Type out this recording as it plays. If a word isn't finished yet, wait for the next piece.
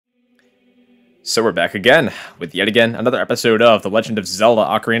So we're back again, with yet again another episode of The Legend of Zelda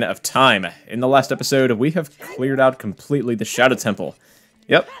Ocarina of Time. In the last episode, we have cleared out completely the Shadow Temple.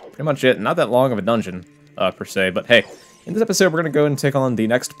 Yep, pretty much it. Not that long of a dungeon, per se, but hey, in this episode we're going to go and take on the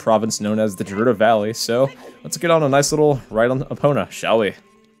next province known as the Gerudo Valley, so let's get on a nice little ride on Epona, shall we?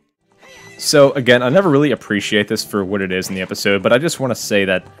 So, again, I never really appreciate this for what it is in the episode, but I just want to say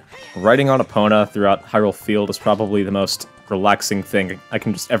that riding on Epona throughout Hyrule Field is probably the most relaxing thing I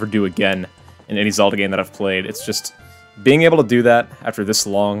can just ever do again in any Zelda game that I've played. It's just being able to do that after this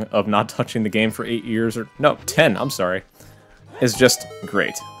long of not touching the game for 8 years, or no, 10, I'm sorry, is just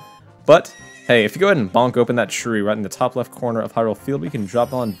great. But, hey, if you go ahead and bonk open that tree right in the top left corner of Hyrule Field, we can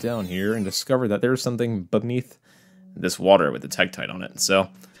drop on down here and discover that there's something beneath this water with the Tektite on it. So,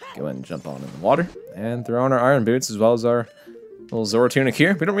 go ahead and jump on in the water, and throw on our iron boots as well as our little Zora tunic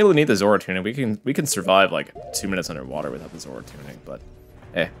here. We don't really need the Zora tunic. We can survive like 2 minutes underwater without the Zora tunic, but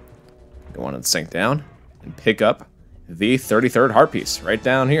hey, go on and sink down and pick up the 33rd heart piece right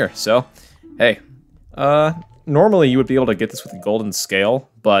down here. So, hey, normally you would be able to get this with the golden scale,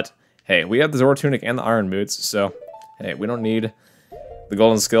 but hey, we have the Zora tunic and the iron boots, so hey, we don't need the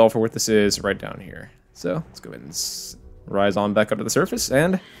golden scale for what this is right down here. So let's go ahead and rise on back up to the surface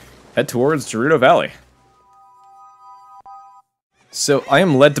and head towards Gerudo Valley. So I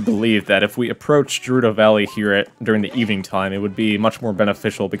am led to believe that if we approach Gerudo Valley here during the evening time, it would be much more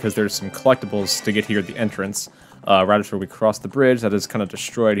beneficial because there's some collectibles to get here at the entrance right after we cross the bridge that is kind of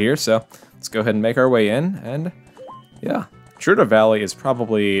destroyed here. So let's go ahead and make our way in, and yeah, Gerudo Valley is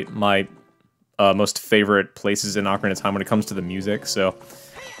probably my most favorite places in Ocarina of Time when it comes to the music. So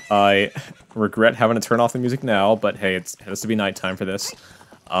I regret having to turn off the music now, but hey, it has to be nighttime for this.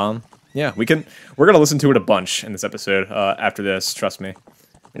 Yeah, we're gonna listen to it a bunch in this episode, after this, trust me.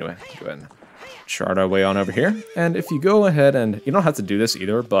 Anyway, go ahead and chart our way on over here, and if you go ahead and, you don't have to do this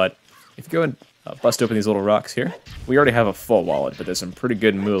either, but if you go and bust open these little rocks here, we already have a full wallet, but there's some pretty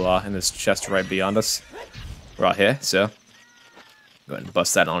good moolah in this chest right beyond us, right here, so go ahead and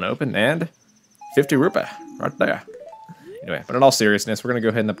bust that on open, and 50 rupa, right there. Anyway, but in all seriousness, we're gonna go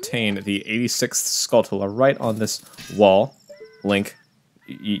ahead and obtain the 86th Skulltula right on this wall. Link,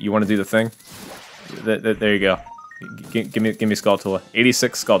 you want to do the thing? There you go. Give me Skulltula.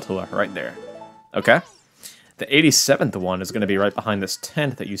 86 Skulltula right there. Okay. The 87th one is going to be right behind this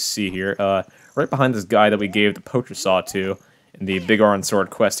tent that you see here. Right behind this guy that we gave the poacher saw to in the Big Orange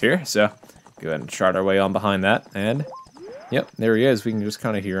Sword quest here. So go ahead and chart our way on behind that. And yep, there he is. We can just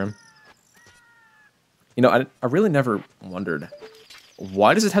kind of hear him. You know, I really never wondered,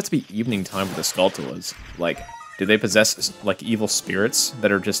 why does it have to be evening time for the Skulltulas? Like, do they possess, like, evil spirits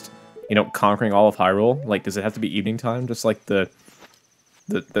that are just, you know, conquering all of Hyrule? Like, does it have to be evening time, just like the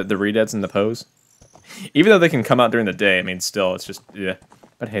Redeads and the Poes? Even though they can come out during the day, I mean, still, it's just, yeah.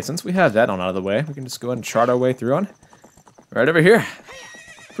 But hey, since we have that on out of the way, we can just go ahead and chart our way through on. Right over here.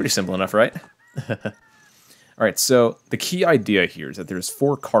 Pretty simple enough, right? Alright, so the key idea here is that there's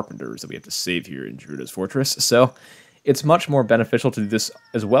 4 Carpenters that we have to save here in Gerudo's Fortress, so it's much more beneficial to do this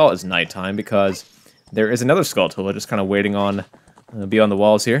as well as nighttime, because there is another Skulltula just kind of waiting on beyond the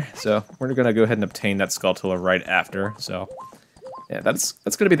walls here. So we're going to go ahead and obtain that Skulltula right after. So yeah, that's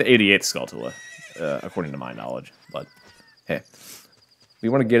going to be the 88th Skulltula, according to my knowledge. But hey, we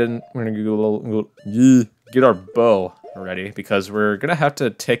want to get in. We're going to get our bow ready because we're going to have to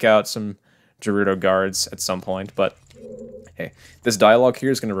take out some Gerudo guards at some point. But hey, this dialogue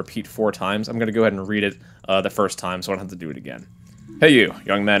here is going to repeat 4 times. I'm going to go ahead and read it the first time so I don't have to do it again. Hey you,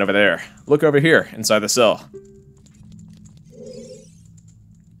 young man over there. Look over here, inside the cell.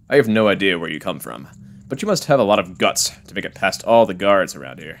 I have no idea where you come from, but you must have a lot of guts to make it past all the guards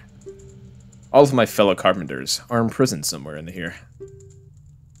around here. All of my fellow Carpenters are imprisoned somewhere in here.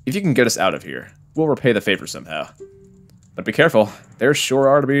 If you can get us out of here, we'll repay the favor somehow. But be careful, there sure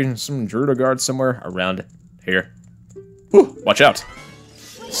are to be some Gerudo guards somewhere around here. Whew, watch out.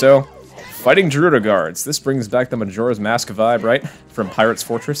 So, fighting Gerudo guards. This brings back the Majora's Mask vibe, right? From Pirate's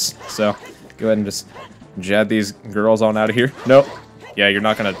Fortress. So, go ahead and just jab these girls on out of here. Nope. Yeah, you're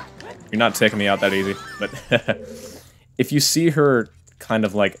not taking me out that easy. But if you see her kind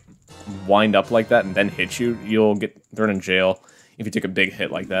of like wind up like that and then hit you, you'll get thrown in jail if you take a big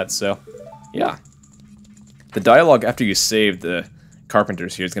hit like that. So, yeah. The dialogue after you save the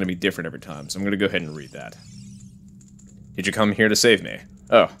Carpenters here is going to be different every time. So I'm going to go ahead and read that. Did you come here to save me?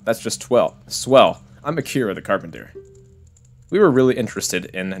 Oh, that's just swell. I'm Akira the Carpenter. We were really interested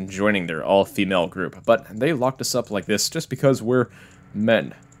in joining their all-female group, but they locked us up like this just because we're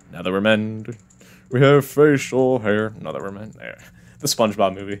men. Now that we're men, we have facial hair. Now that we're men. The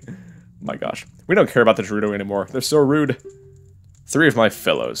SpongeBob movie. My gosh. We don't care about the Gerudo anymore. They're so rude. 3 of my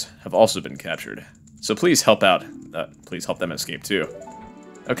fellows have also been captured, so please help out. Please help them escape too.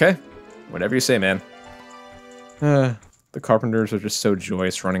 Okay, whatever you say, man. The Carpenters are just so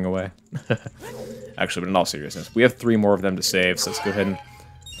joyous running away. Actually, but in all seriousness, we have 3 more of them to save, so let's go ahead and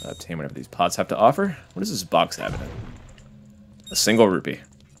obtain whatever these pots have to offer. What does this box have in it? A single rupee.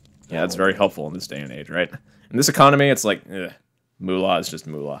 Yeah, that's very helpful in this day and age, right? In this economy, it's like, moolah is just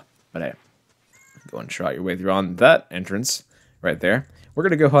moolah. But hey, go and trot your way through on that entrance right there. We're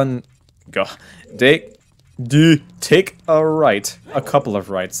gonna go ahead and take a right, a couple of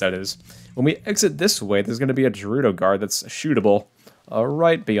rights, that is. When we exit this way, there's gonna be a Gerudo guard that's shootable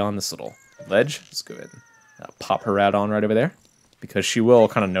right beyond this little ledge. Let's go ahead and pop her out on right over there, because she will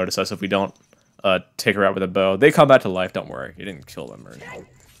kind of notice us if we don't take her out with a bow. They come back to life, don't worry. You didn't kill them or anything.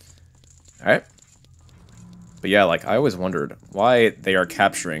 Alright. But yeah, like, I always wondered why they are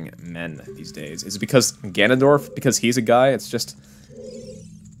capturing men these days. Is it because Ganondorf, because he's a guy, it's just...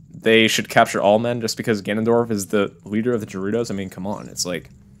 They should capture all men just because Ganondorf is the leader of the Gerudos? I mean, come on, it's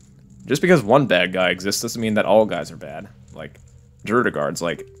like... Just because one bad guy exists doesn't mean that all guys are bad. Like, Gerudo guards,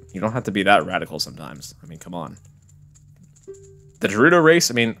 like, you don't have to be that radical sometimes. I mean, come on. The Gerudo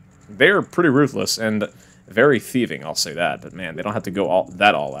race, I mean, they're pretty ruthless and very thieving, I'll say that. But man, they don't have to go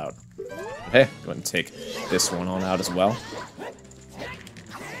all out. Hey, go ahead and take this one on out as well.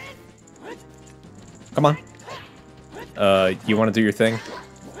 Come on. You want to do your thing?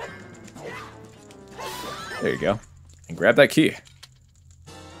 There you go. And grab that key.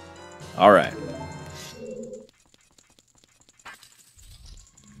 Alright.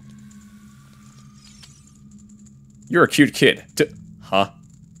 You're a cute kid. Huh?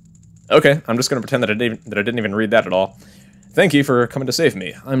 Okay, I'm just gonna pretend that I didn't even read that at all. Thank you for coming to save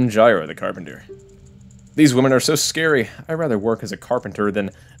me. I'm Gyro, the Carpenter. These women are so scary. I'd rather work as a carpenter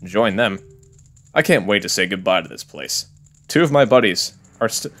than join them. I can't wait to say goodbye to this place. 2 of my buddies are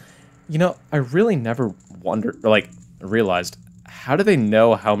You know, I really never wondered, or like, realized, how do they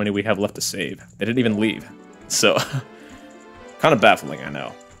know how many we have left to save? They didn't even leave. So, kind of baffling, I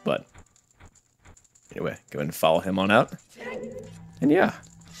know, but... Anyway, go ahead and follow him on out. And yeah,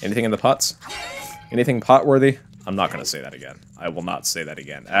 anything in the pots? Anything pot-worthy? I'm not going to say that again. I will not say that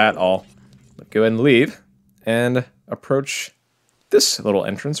again at all. But go ahead and leave and approach this little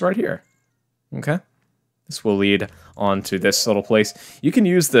entrance right here. Okay? This will lead on to this little place. You can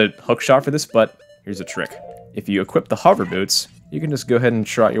use the hook shot for this, but here's a trick. If you equip the hover boots, you can just go ahead and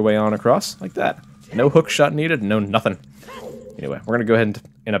trot your way on across like that. No hook shot needed, no nothing. Anyway, we're going to go ahead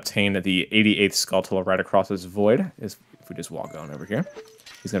and obtain the 88th Skulltula right across this void. If we just walk on over here.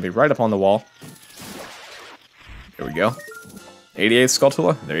 He's going to be right up on the wall. There we go. 88th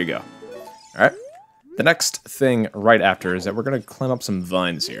Skulltula. There you go. Alright. The next thing right after is that we're going to climb up some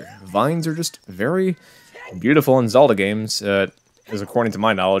vines here. Vines are just very beautiful in Zelda games. As according to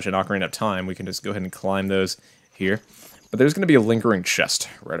my knowledge in Ocarina of Time, we can just go ahead and climb those here. But there's going to be a lingering chest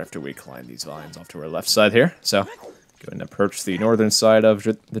right after we climb these vines off to our left side here. So, go ahead and approach the northern side of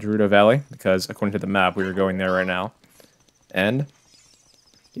the Gerudo Valley, because according to the map, we are going there right now. And,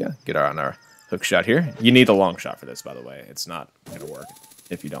 yeah, get on our hook shot here. You need a long shot for this, by the way. It's not going to work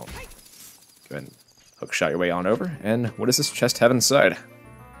if you don't. Go ahead and hook shot your way on over. And what does this chest have inside?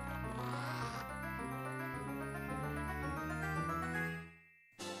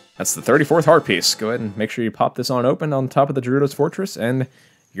 That's the 34th heart piece. Go ahead and make sure you pop this on open on top of the Gerudo's fortress, and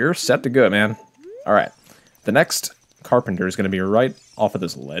you're set to go, man. Alright. The next Carpenter is going to be right off of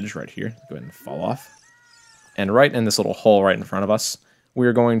this ledge right here. Go ahead and fall off. And right in this little hole right in front of us,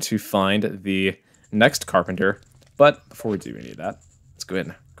 we're going to find the next Carpenter. But before we do any of that, let's go ahead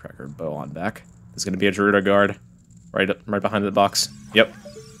and crack our bow on back. There's going to be a Gerudo guard right behind the box. Yep.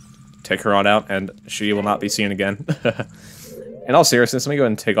 Take her on out, and she will not be seen again. In all seriousness, let me go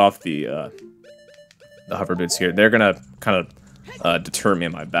ahead and take off the hover boots here. They're going to kind of deter me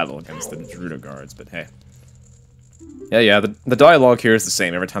in my battle against the Gerudo guards, but hey. Yeah, the dialogue here is the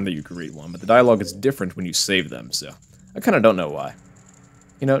same every time that you greet one, but the dialogue is different when you save them, so I kind of don't know why.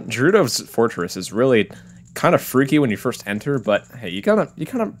 You know, Gerudo's fortress is really kind of freaky when you first enter, but hey, you kind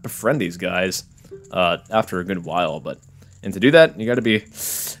of befriend these guys after a good while, and to do that, you got to be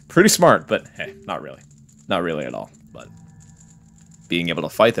pretty smart, but hey, not really at all, but being able to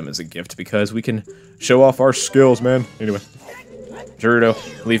fight them is a gift because we can show off our skills, man. Anyway,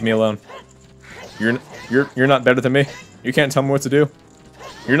 Gerudo, leave me alone. You're not better than me. You can't tell me what to do.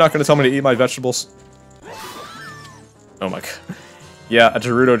 You're not going to tell me to eat my vegetables. Oh my god. Yeah, a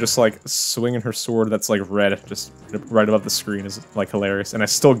Gerudo just like swinging her sword that's like red, just right above the screen is like hilarious. And I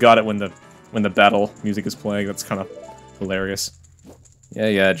still got it when the battle music is playing. That's kind of hilarious.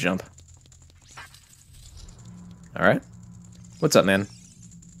 Yeah, jump. All right. What's up, man?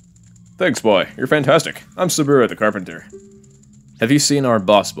 Thanks, boy. You're fantastic. I'm Sabura the Carpenter. Have you seen our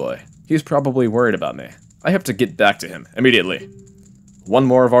boss boy? He's probably worried about me. I have to get back to him, immediately. One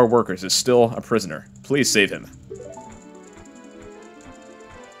more of our workers is still a prisoner. Please save him.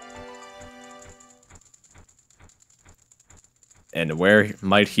 And where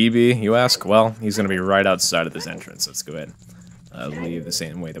might he be, you ask? Well, he's going to be right outside of this entrance. Let's go ahead and leave the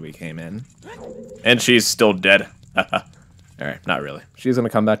same way that we came in. And she's still dead. Alright, not really. She's going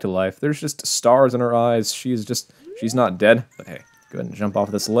to come back to life. There's just stars in her eyes. She's not dead. But hey, go ahead and jump off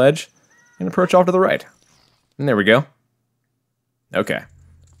this ledge and approach off to the right. And there we go. Okay.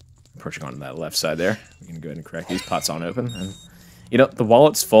 Approaching onto that left side there. We can go ahead and crack these pots on open. And, you know, the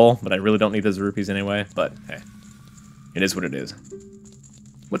wallet's full, but I really don't need those rupees anyway. But hey, it is what it is.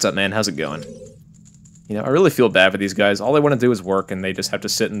 What's up, man? How's it going? You know, I really feel bad for these guys. All they want to do is work, and they just have to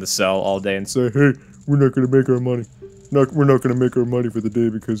sit in the cell all day and say, hey, we're not going to make our money. We're not going to make our money for the day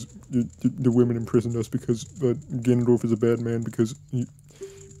because the women imprisoned us because Ganondorf is a bad man because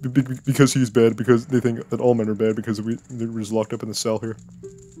he's bad, because they think that all men are bad because we're just locked up in the cell here.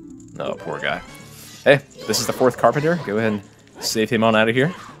 Oh, poor guy. Hey, this is the 4th Carpenter. Go ahead and save him on out of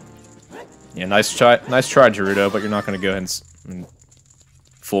here. Yeah, nice try, Gerudo, but you're not going to go ahead and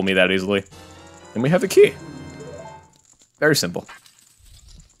fool me that easily. And we have the key. Very simple.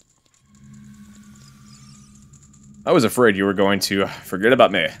 I was afraid you were going to forget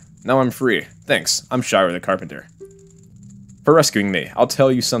about me. Now I'm free. Thanks, I'm Nayru the Carpenter. For rescuing me, I'll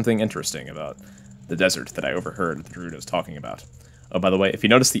tell you something interesting about the desert that I overheard the Gerudos talking about. Oh, by the way, if you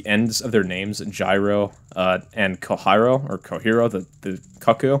notice the ends of their names, Gyro and Kohiro, the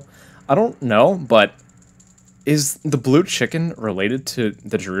Kaku, I don't know, but is the blue chicken related to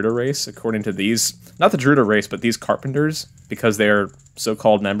the Gerudo race, according to these, not the Gerudo race, but these Carpenters, because they are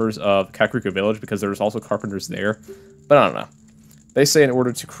so-called members of Kakariko Village, because there's also Carpenters there, but I don't know. They say in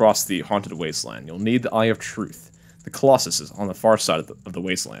order to cross the Haunted Wasteland, you'll need the Eye of Truth. The Colossus is on the far side of the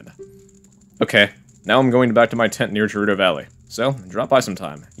wasteland. Okay, now I'm going back to my tent near Gerudo Valley, so drop by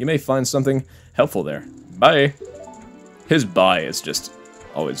sometime. You may find something helpful there. Bye! His bye is just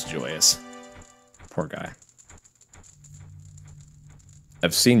always joyous. Poor guy.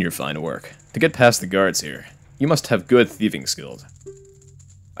 I've seen your fine work. To get past the guards here, you must have good thieving skills.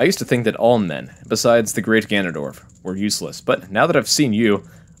 I used to think that all men, besides the great Ganondorf, were useless, but now that I've seen you,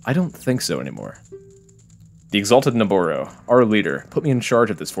 I don't think so anymore. The exalted Naburo, our leader, put me in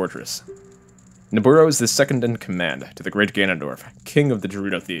charge of this fortress. Naburo is the second in command to the great Ganondorf, king of the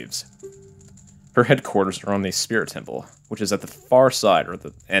Gerudo thieves. Her headquarters are on the Spirit Temple, which is at the far side or at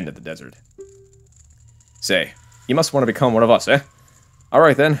the end of the desert. Say, you must want to become one of us, eh?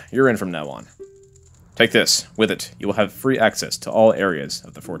 Alright then, you're in from now on. Take this. With it, you will have free access to all areas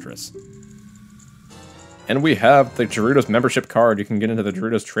of the fortress. And we have the Gerudo's membership card. You can get into the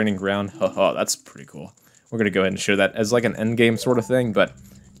Gerudo's training ground. Haha, that's pretty cool. We're going to go ahead and show that as like an endgame sort of thing, but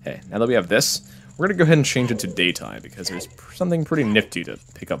hey, now that we have this, we're going to go ahead and change it to daytime, because there's something pretty nifty to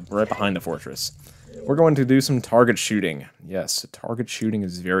pick up right behind the fortress. We're going to do some target shooting. Yes, target shooting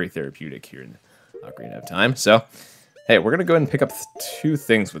is very therapeutic here in Ocarina of Time, so hey, we're going to go ahead and pick up 2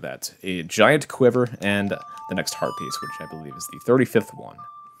 things with that. A giant quiver and the next heart piece, which I believe is the 35th one.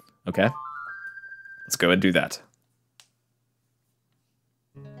 Okay? Let's go ahead and do that.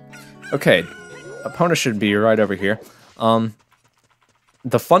 Okay, opponent should be right over here.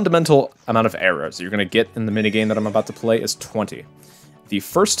 The fundamental amount of arrows you're going to get in the minigame that I'm about to play is 20. The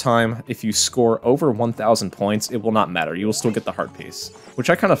first time, if you score over 1,000 points, it will not matter. You will still get the heart piece, which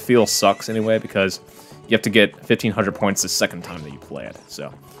I kind of feel sucks anyway, because you have to get 1,500 points the second time that you play it.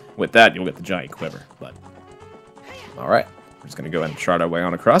 So, with that, you'll get the giant quiver. But, alright, we're just going to go ahead and chart our way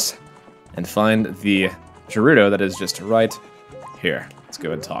on across and find the Gerudo that is just right here. Let's go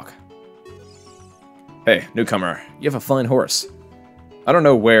ahead and talk. Hey, newcomer, you have a fine horse. I don't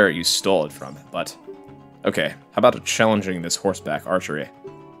know where you stole it from, but okay, how about challenging this horseback archery?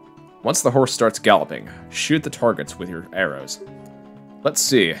 Once the horse starts galloping, shoot the targets with your arrows. Let's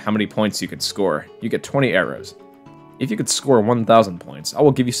see how many points you could score. You get 20 arrows. If you could score 1,000 points, I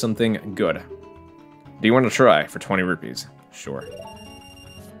will give you something good. Do you want to try for 20 rupees? Sure.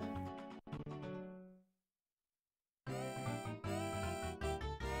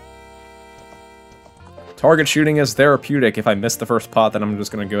 Target shooting is therapeutic. If I miss the first pot, then I'm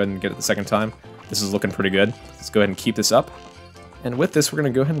just going to go ahead and get it the second time. This is looking pretty good. Let's go ahead and keep this up. And with this, we're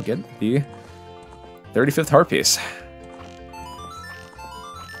going to go ahead and get the 35th heart piece.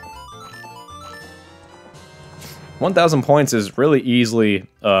 $1,000 points is really easily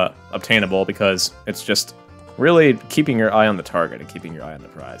obtainable, because it's just really keeping your eye on the target and keeping your eye on the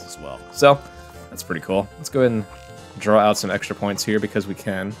prize as well. So, that's pretty cool. Let's go ahead and draw out some extra points here because we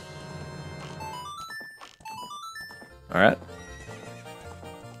can. Alright.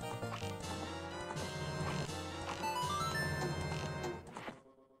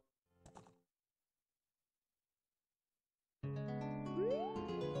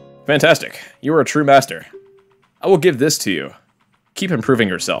 Fantastic. You are a true master. I will give this to you. Keep improving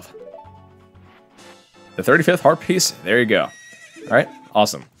yourself. The 35th heart piece, there you go. Alright,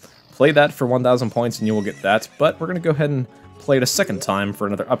 awesome. Play that for 1,000 points and you will get that, but we're going to go ahead and play it a second time for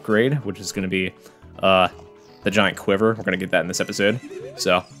another upgrade, which is going to be the giant quiver. We're going to get that in this episode.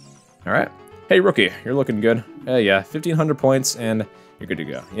 So, alright. Hey, rookie, you're looking good. Yeah, 1,500 points and you're good to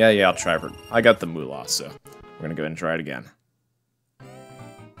go. Yeah, I'll try for it. I got the moolah, so we're going to go ahead and try it again.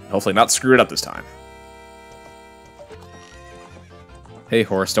 Hopefully not screw it up this time. Hey,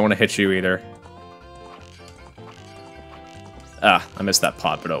 horse, don't want to hit you either. Ah, I missed that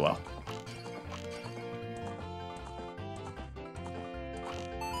pot, but oh well.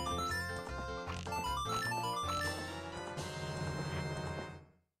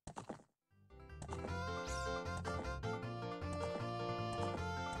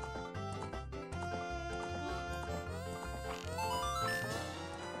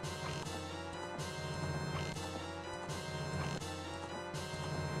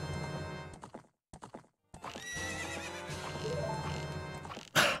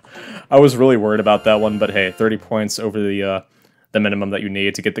 I was really worried about that one, but hey, 30 points over the minimum that you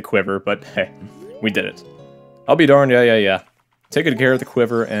need to get the quiver, but hey, we did it. I'll be darned, yeah. Take good care of the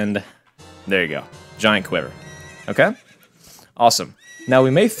quiver, and there you go. Giant quiver. Okay? Awesome. Now,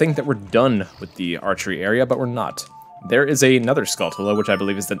 we may think that we're done with the archery area, but we're not. There is another Skulltula, which I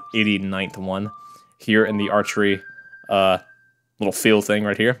believe is the 89th one, here in the archery little field thing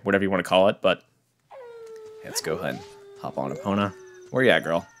right here, whatever you want to call it, but let's go ahead and hop on Epona. Where you at,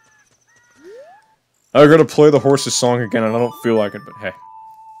 girl? I gotta play the horse's song again, and I don't feel like it, but hey.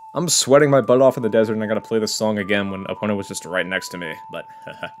 I'm sweating my butt off in the desert, and I gotta play this song again when Epona was just right next to me, but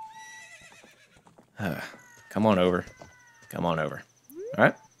come on over. Come on over.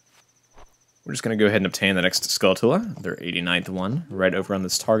 Alright. We're just gonna go ahead and obtain the next Skulltula, their 89th one, right over on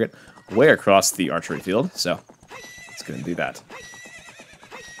this target, way across the archery field, so let's go and do that.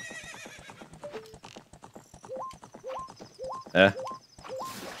 There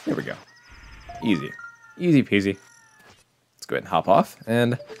we go. Easy. Easy peasy. Let's go ahead and hop off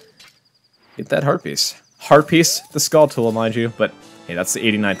and get that heart piece. Heart piece, the Skulltula, mind you, but hey, that's the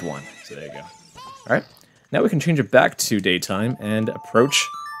 89th one, so there you go. Alright, now we can change it back to daytime and approach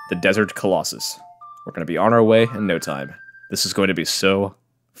the Desert Colossus. We're going to be on our way in no time. This is going to be so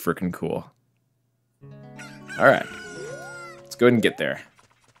freaking cool. Alright, let's go ahead and get there.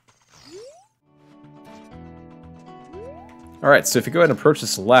 Alright, so if you go ahead and approach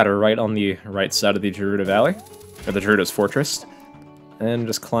this ladder right on the right side of the Gerudo Valley, or the Gerudo's Fortress, and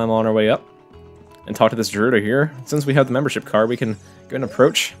just climb on our way up, and talk to this Gerudo here. Since we have the membership card, we can go ahead and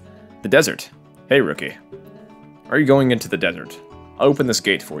approach the desert. Hey, rookie. Are you going into the desert? I'll open this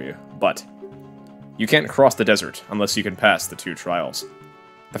gate for you, but you can't cross the desert unless you can pass the 2 trials.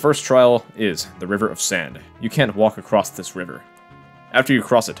 The first trial is the River of Sand. You can't walk across this river. After you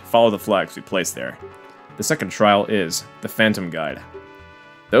cross it, follow the flags we place there. The second trial is the Phantom Guide.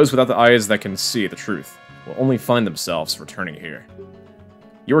 Those without the eyes that can see the truth will only find themselves returning here.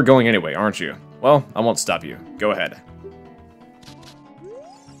 You are going anyway, aren't you? Well, I won't stop you. Go ahead.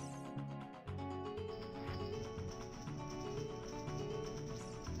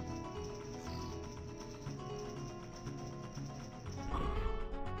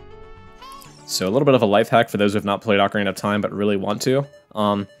 So a little bit of a life hack for those who have not played Ocarina of Time but really want to.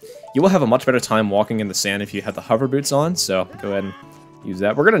 You will have a much better time walking in the sand if you have the hover boots on, so go ahead and use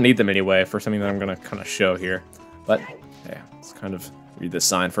that. We're going to need them anyway for something that I'm going to kind of show here. But, hey, let's kind of read this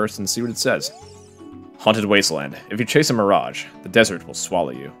sign first and see what it says. Haunted Wasteland. If you chase a mirage, the desert will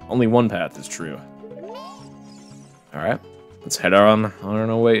swallow you. Only one path is true. Alright, let's head on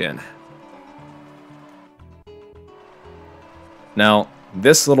our way in. Now,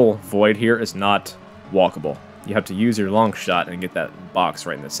 this little void here is not walkable. You have to use your long shot and get that box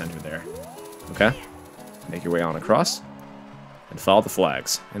right in the center there. Okay? Make your way on across. And follow the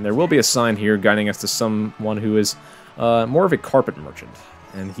flags. And there will be a sign here guiding us to someone who is more of a carpet merchant.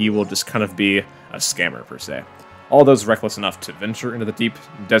 And he will just kind of be a scammer, per se. All those reckless enough to venture into the deep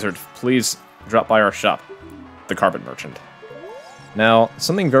desert, please drop by our shop, the Carpet Merchant. Now,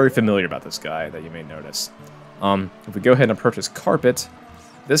 something very familiar about this guy that you may notice. If we go ahead and approach his carpet,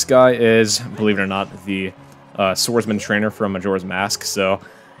 this guy is, believe it or not, the swordsman trainer from Majora's Mask. So,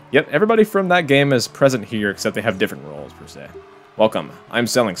 yep, everybody from that game is present here, except they have different roles, per se. Welcome. I'm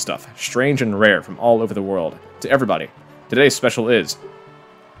selling stuff, strange and rare from all over the world, to everybody. Today's special is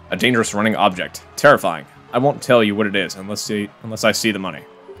a dangerous running object. Terrifying. I won't tell you what it is unless I see the money.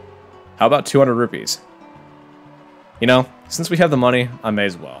 How about 200 rupees? You know, since we have the money, I may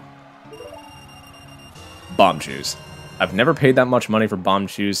as well. Bomb shoes. I've never paid that much money for bomb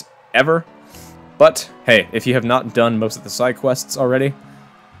shoes, ever. But, hey, if you have not done most of the side quests already,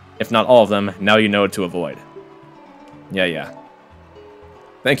 if not all of them, now you know what to avoid. Yeah.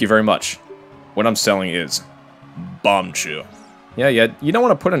 Thank you very much. What I'm selling is bomb shoe. Yeah, you don't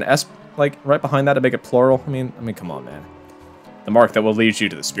want to put an S, like, right behind that to make it plural. I mean, come on, man. The mark that will lead you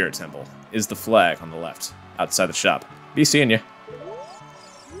to the Spirit Temple is the flag on the left, outside the shop. Be seeing you.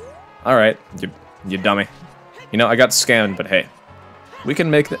 Alright, you dummy. You know, I got scammed, but hey. We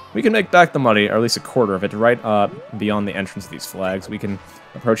can make back the money, or at least a quarter of it, right beyond the entrance of these flags. We can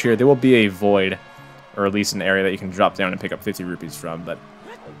approach here. There will be a void, or at least an area that you can drop down and pick up 50 rupees from, but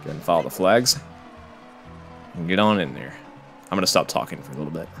go ahead and follow the flags. And get on in there. I'm gonna stop talking for a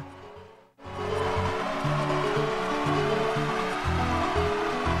little bit.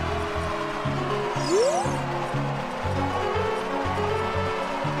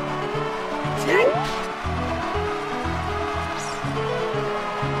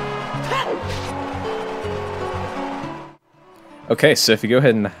 Okay, so if you go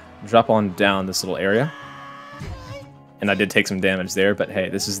ahead and drop on down this little area, and I did take some damage there, but hey,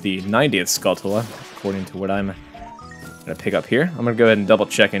 this is the 90th Skulltula, according to what I'm going to pick up here. I'm going to go ahead and double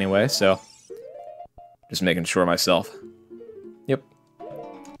check anyway, so just making sure myself. Yep.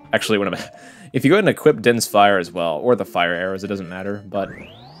 Actually, if you go ahead and equip Din's Fire as well, or the fire arrows, it doesn't matter, but,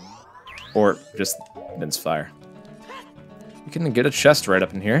 or just Din's Fire, you can get a chest right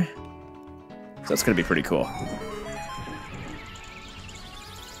up in here, so that's going to be pretty cool.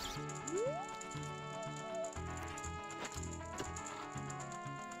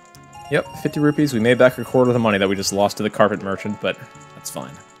 Yep, 50 rupees. We made back a quarter of the money that we just lost to the carpet merchant, but that's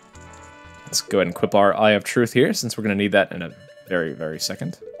fine. Let's go ahead and equip our Eye of Truth here, since we're going to need that in a very, very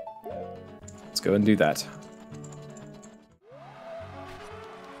second. Let's go ahead and do that.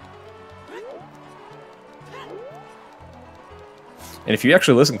 And if you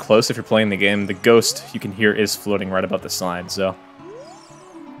actually listen close, if you're playing the game, the ghost you can hear is floating right above the sign, so...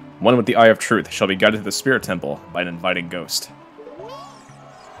 One with the Eye of Truth shall be guided to the Spirit Temple by an inviting ghost.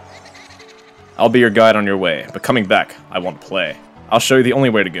 I'll be your guide on your way, but coming back, I won't play. I'll show you the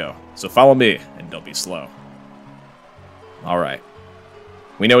only way to go, so follow me, and don't be slow. Alright.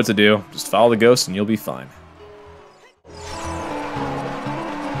 We know what to do, just follow the ghost and you'll be fine.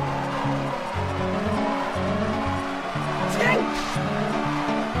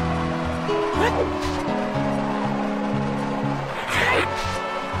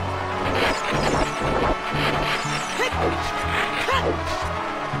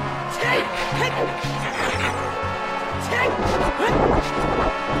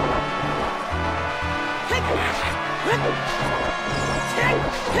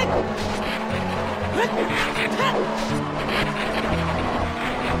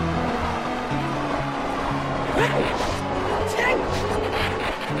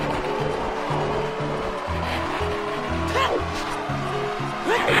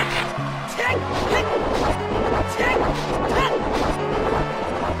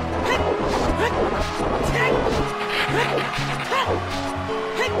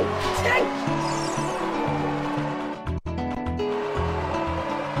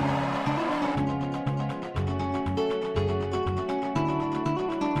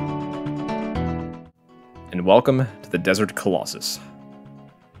 And welcome to the Desert Colossus.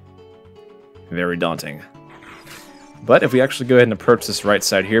 Very daunting. But if we actually go ahead and approach this right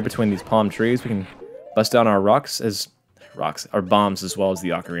side here between these palm trees, we can bust down our our bombs as well as the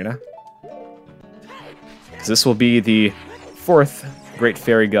ocarina. This will be the 4th Great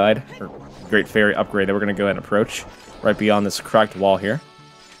Fairy Guide, or Great Fairy upgrade that we're going to go ahead and approach right beyond this cracked wall here.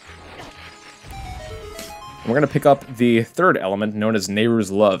 And we're going to pick up the 3rd element known as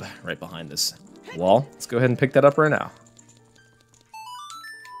Nayru's Love right behind this wall. Let's go ahead and pick that up right now.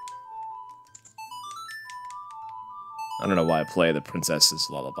 I don't know why I play the Princess's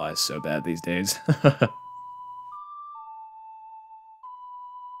Lullaby so bad these days.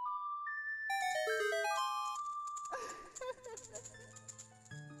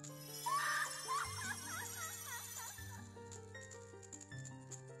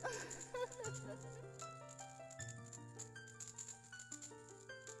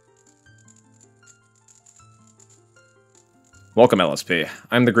 Welcome, LSP.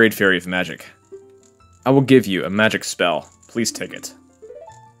 I'm the Great Fairy of Magic. I will give you a magic spell. Please take it.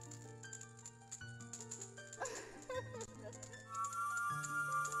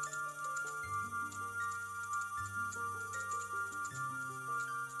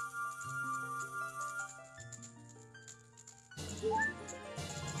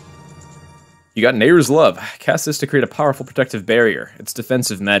 You got Nayru's Love. Cast this to create a powerful protective barrier. It's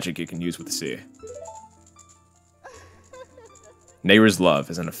defensive magic you can use with C. Nayru's Love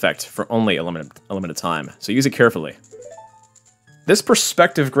is an effect for only a limited time, so use it carefully. This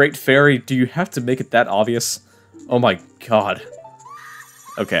perspective Great Fairy, do you have to make it that obvious? Oh my god.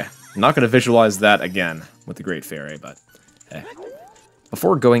 Okay, I'm not going to visualize that again with the Great Fairy, but hey.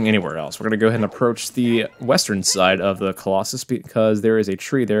 Before going anywhere else, we're going to go ahead and approach the western side of the Colossus because there is a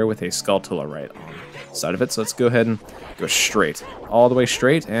tree there with a Skulltula right on the side of it. So let's go ahead and go straight, all the way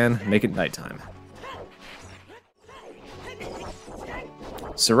straight, and make it nighttime.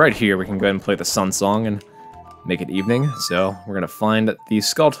 So right here, we can go ahead and play the Sun Song and make it evening. So we're going to find the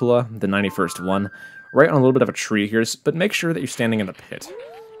Skulltula, the 91st one, right on a little bit of a tree here, but make sure that you're standing in the pit.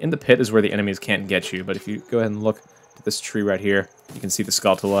 In the pit is where the enemies can't get you, but if you go ahead and look at this tree right here, you can see the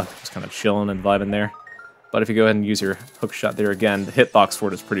Skulltula just kind of chilling and vibing there. But if you go ahead and use your hook shot there again, the hitbox for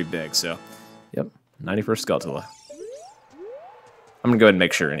it is pretty big, so yep, 91st Skulltula. I'm going to go ahead and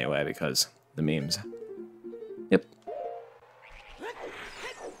make sure anyway, because the memes. Yep.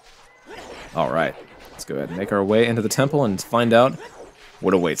 Alright, let's go ahead and make our way into the temple and find out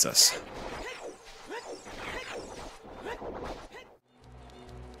what awaits us.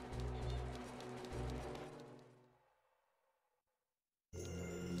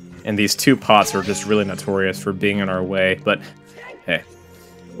 And these two pots are just really notorious for being in our way, but hey,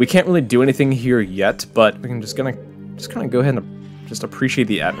 we can't really do anything here yet, but we can just kind of go ahead and just appreciate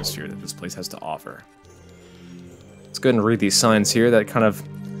the atmosphere that this place has to offer. Let's go ahead and read these signs here that kind of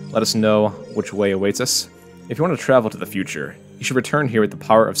let us know which way awaits us. If you want to travel to the future, you should return here with the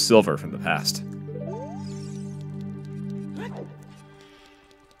power of silver from the past.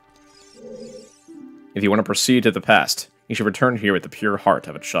 If you want to proceed to the past, you should return here with the pure heart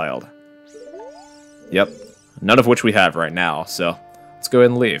of a child. Yep, none of which we have right now, so let's go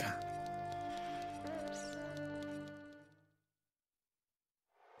ahead and leave.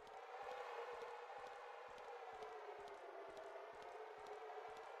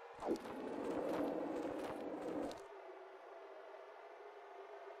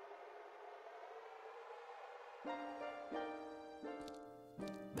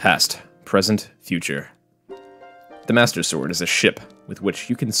 Past, present, future. The Master Sword is a ship with which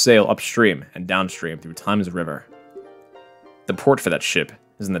you can sail upstream and downstream through Time's river. The port for that ship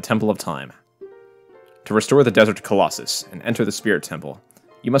is in the Temple of Time. To restore the desert Colossus and enter the Spirit Temple,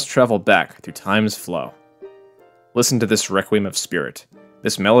 you must travel back through Time's flow. Listen to this Requiem of Spirit.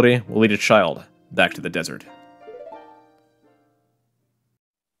 This melody will lead a child back to the desert.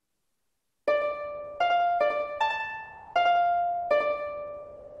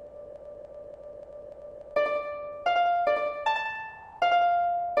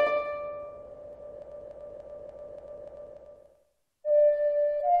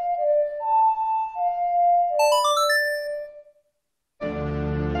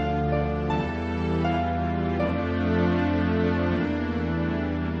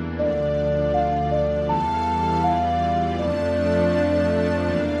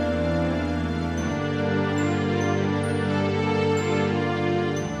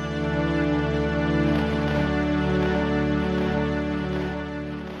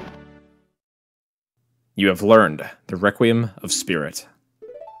 You have learned the Requiem of Spirit.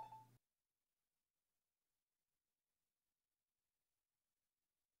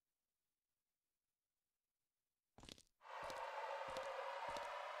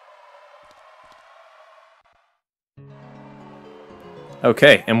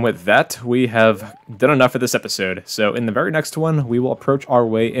 Okay, and with that, we have done enough for this episode. So in the very next one, we will approach our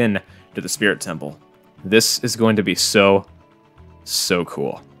way in to the Spirit Temple. This is going to be so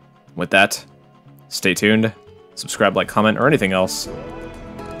cool. With that, stay tuned, subscribe, like, comment, or anything else,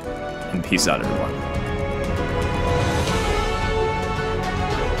 and peace out, everyone.